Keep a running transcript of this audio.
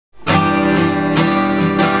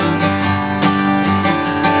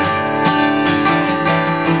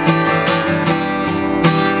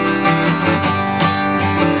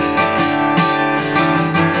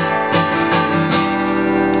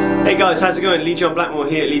guys, how's it going? Lee John Blackmore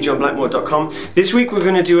here at leejohnblackmore.com. This week we're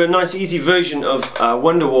going to do a nice easy version of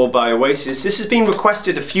Wonderwall by Oasis. This has been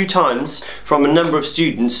requested a few times from a number of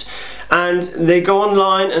students, and they go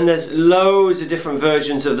online and there's loads of different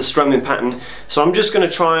versions of the strumming pattern. So I'm just going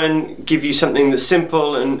to try and give you something that's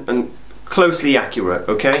simple and closely accurate,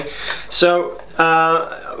 okay? So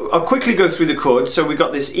I'll quickly go through the chords. So we've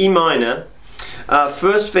got this E minor,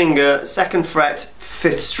 first finger, 2nd fret,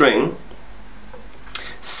 5th string,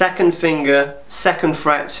 2nd finger, 2nd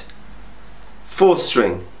fret, 4th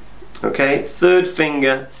string, okay, 3rd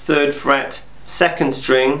finger, 3rd fret, 2nd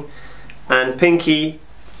string, and pinky,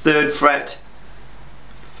 3rd fret,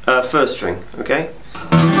 1st string, okay.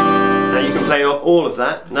 Now you can play all of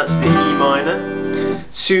that, and that's the E minor.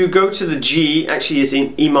 To go to the G actually is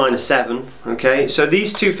in E minor 7, okay, so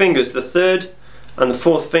these two fingers, the 3rd and the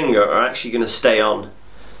 4th finger, are actually going to stay on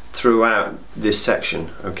throughout this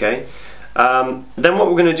section, okay. Then what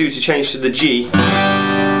we're going to do to change to the G,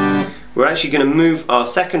 we're actually going to move our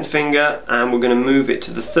 2nd finger and we're going to move it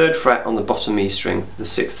to the 3rd fret on the bottom E string, the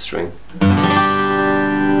 6th string.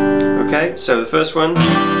 Okay, so the first one,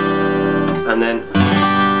 and then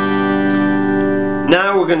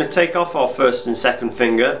now we're going to take off our 1st and 2nd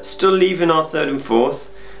finger, still leaving our 3rd and 4th,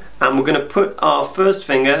 and we're going to put our 1st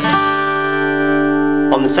finger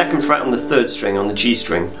on the 2nd fret on the 3rd string, on the G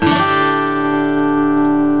string.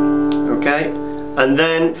 Okay, and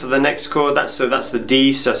then for the next chord, that's the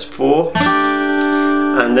D sus 4,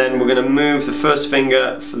 and then we're going to move the 1st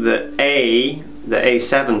finger for the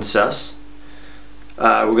A7 sus.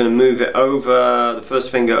 We're going to move it over, the 1st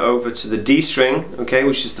finger over to the D string, okay,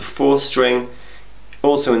 which is the 4th string,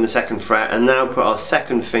 also in the 2nd fret, and now put our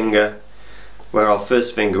 2nd finger where our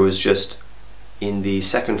 1st finger was just in the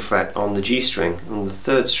 2nd fret on the G string, on the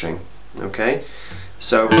 3rd string, okay.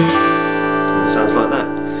 So it sounds like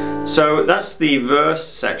that. So that's the verse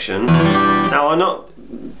section. Now I'm not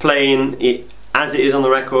playing it as it is on the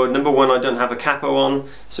record. Number one, I don't have a capo on,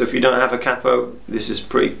 so if you don't have a capo, this is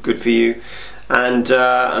pretty good for you. And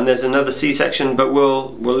there's another C section, but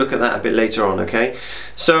we'll look at that a bit later on, okay?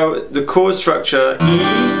 So the chord structure: E,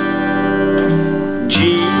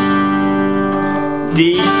 G,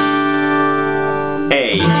 D,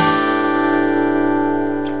 A.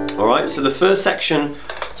 Alright, so the first section,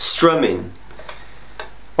 strumming.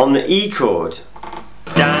 On the E chord,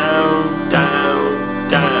 down, down,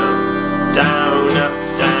 down, down, up,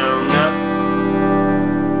 down, up,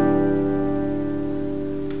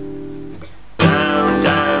 down, down,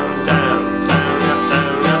 down, down, up,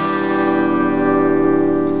 down, up.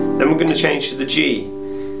 Then we're going to change to the G,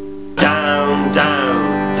 down,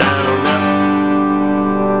 down, down,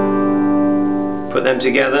 up. Put them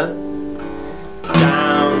together,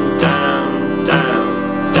 down, down, down.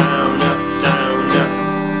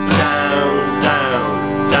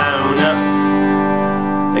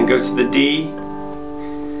 Go to the D,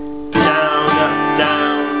 down, up,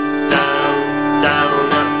 down, down,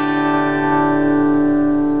 down, up.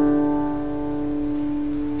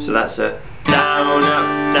 So that's a down,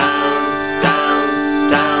 up, down, down,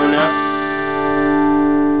 down, up.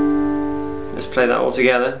 Let's play that all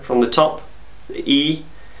together from the top. The E,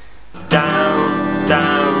 down,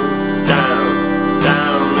 down, down,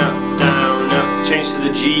 down, up, down, up. Change to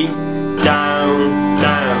the G, down,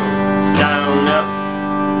 down, down, up.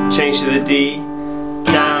 Change to the D,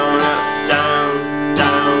 down, up, down,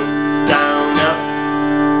 down, down, up.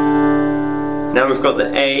 Now we've got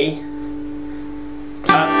the A,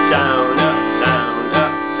 up, down, up, down,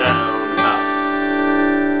 up, down, up.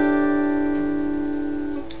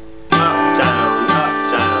 Up, down, up,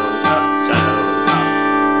 down, up, down,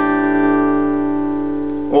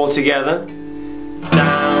 up. All together.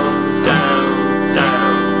 Down, down,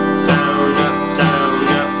 down, down, up, down,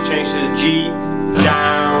 up. Change to the G,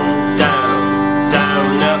 down, down,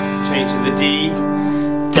 down, up. Change to the D,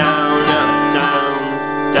 down, up,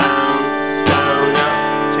 down, down, down, up.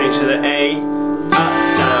 Change to the A, up,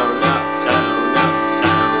 down, up, down, up,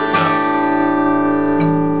 down, up.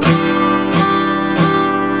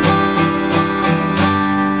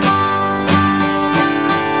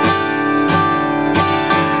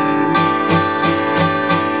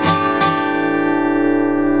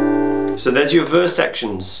 So there's your verse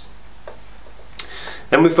sections.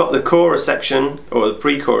 Then we've got the chorus section, or the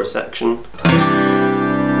pre-chorus section.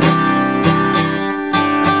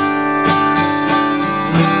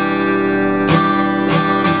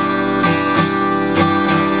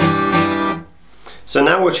 So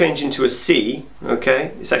now we're changing to a C,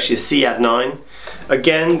 okay? It's actually a C add 9.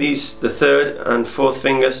 Again, the 3rd and 4th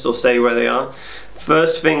finger still stay where they are.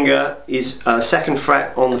 First finger is 2nd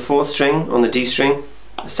fret on the 4th string, on the D string,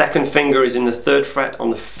 The second finger is in the 3rd fret on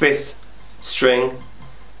the 5th string,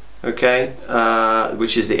 okay,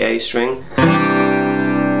 which is the A string.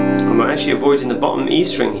 And we're actually avoiding the bottom E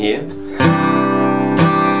string here.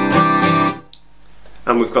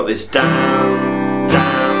 And we've got this down,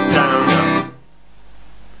 down, down, up.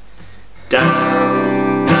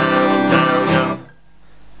 Down, down, down, up.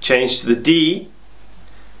 Change to the D.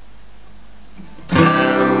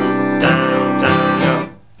 Down, down, down, up.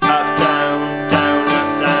 Up, down, down,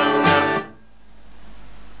 up, down, up.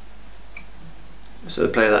 So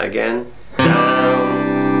play that again.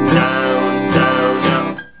 Down, down, down,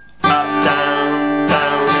 up. Up, down,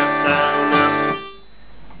 down, up, down, up.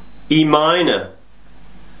 E minor,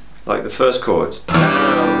 like the first chord.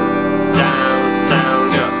 Down, down,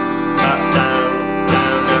 down, up. Up, down,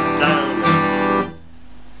 down, up, down, up.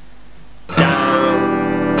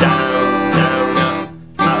 Down, down, down, up.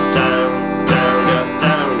 Up, down, down, up,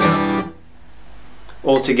 down, up.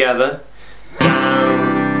 All together.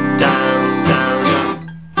 Down, down, down, up.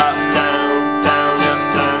 Up, down, down,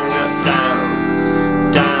 up, down, up, down.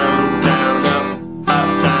 Down, down, up. Up,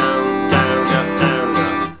 down, down, up, down,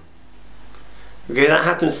 up. Okay, that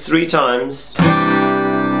happens 3 times.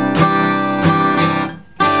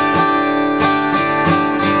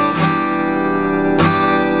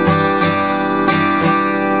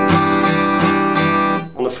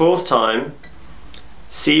 On the 4th time,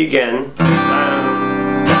 C again,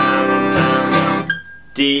 down, down, down, up,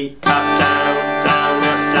 D, up, down, down,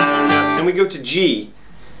 up, down, up. Then we go to G,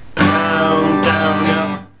 down, down,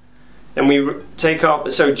 up. Then we take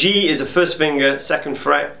off, so G is a 1st finger, 2nd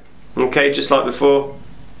fret, okay, just like before,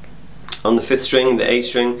 on the 5th string, the A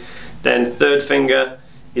string. Then 3rd finger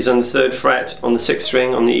is on the 3rd fret, on the 6th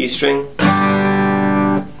string, on the E string.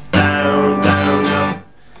 Down, down, up.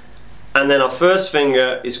 And then our 1st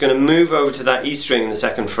finger is going to move over to that E string in the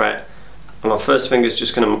 2nd fret, and our 1st finger is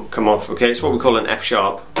just going to come off, okay? It's what we call an F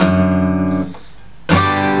sharp.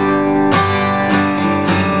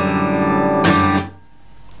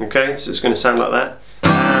 Okay, so it's going to sound like that.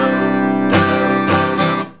 Down, down, down,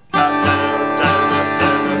 up, up, down, down, up,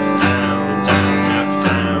 down, up, down, down, up,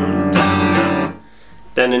 down, down, up.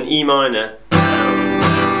 Then an E minor. Down,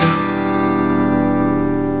 down,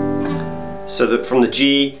 up. So that from the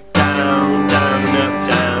G, down, down, up,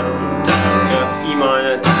 down, down, up, E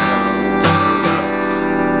minor, down, down,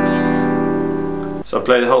 up. So I'll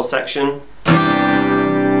play the whole section.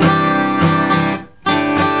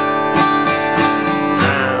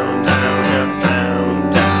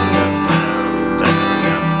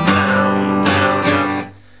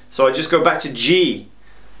 So I just go back to G.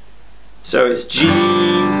 So it's G, the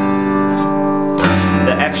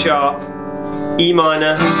F sharp, E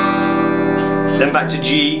minor, then back to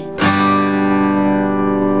G,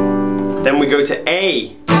 then we go to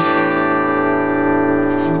A.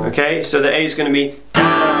 Okay, so the A is going to be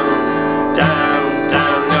down, down,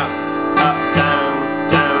 down, up, down,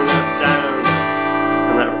 down, up, down.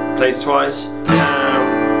 And that plays twice.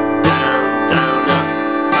 Down, down, down,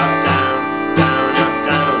 up, down, down, up,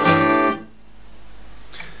 down.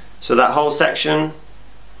 So that whole section.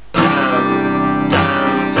 Down,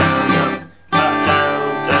 down, down, up,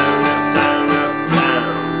 down, down, up, down, up,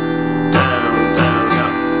 down, down, down,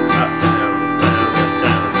 up, down, down, up,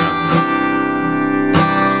 down, up.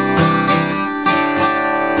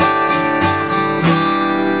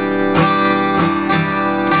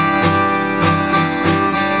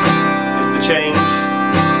 Here's the change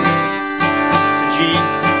to G.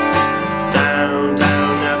 Down,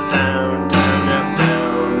 down, up, down, down, up,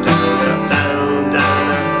 down, down, up, down, down,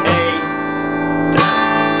 up, A.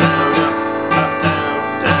 Down, down, up,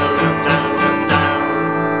 down, down, up, down, up,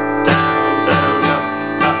 down, down, down,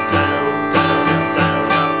 up, down, down, up,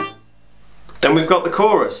 down, up. Then we've got the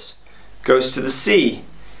chorus. Goes to the C.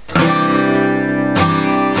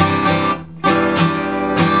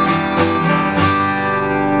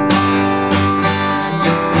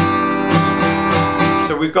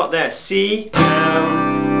 So we've got there C,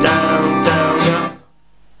 down, down, down, up,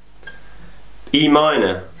 E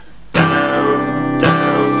minor, down,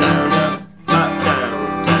 down, down, up,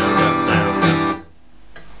 down, down, up, down, up.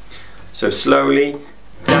 So slowly,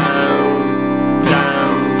 down,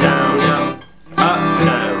 down, down, up,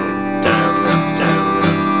 down, down, up,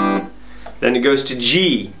 down, up. Then it goes to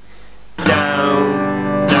G,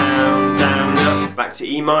 down, down, down, up, back to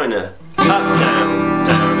E minor, up, down,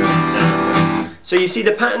 down, up, down, up. So you see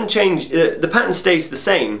the pattern change. The pattern stays the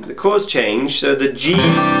same. The chords change. So the G,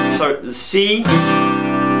 sorry, the C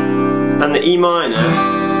and the E minor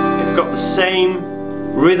have got the same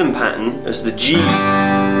rhythm pattern as the G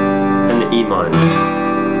and the E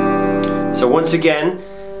minor. So once again,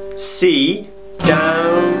 C,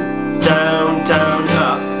 down, down, down,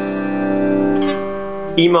 up,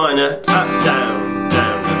 E minor, up, down,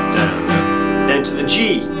 down, up, down, up, then to the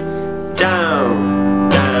G, down,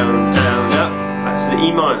 down, down, up, back to the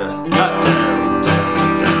E minor, up, down,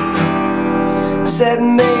 down, down, up. Said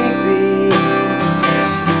maybe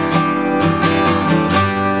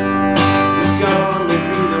you're gonna be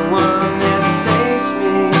the one that saves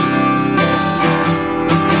me.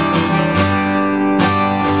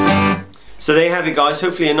 So there you have it, guys.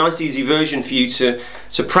 Hopefully a nice easy version for you to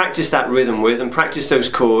practice that rhythm with and practice those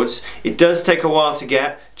chords. It does take a while to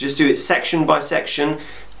get. Just do it section by section.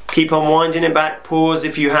 Keep on winding it back, pause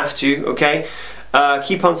if you have to, okay?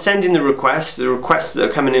 Keep on sending the requests that are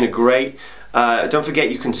coming in are great. Don't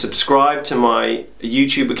forget you can subscribe to my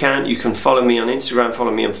YouTube account, you can follow me on Instagram,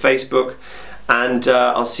 follow me on Facebook, and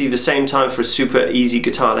I'll see you the same time for a super easy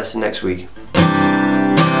guitar lesson next week.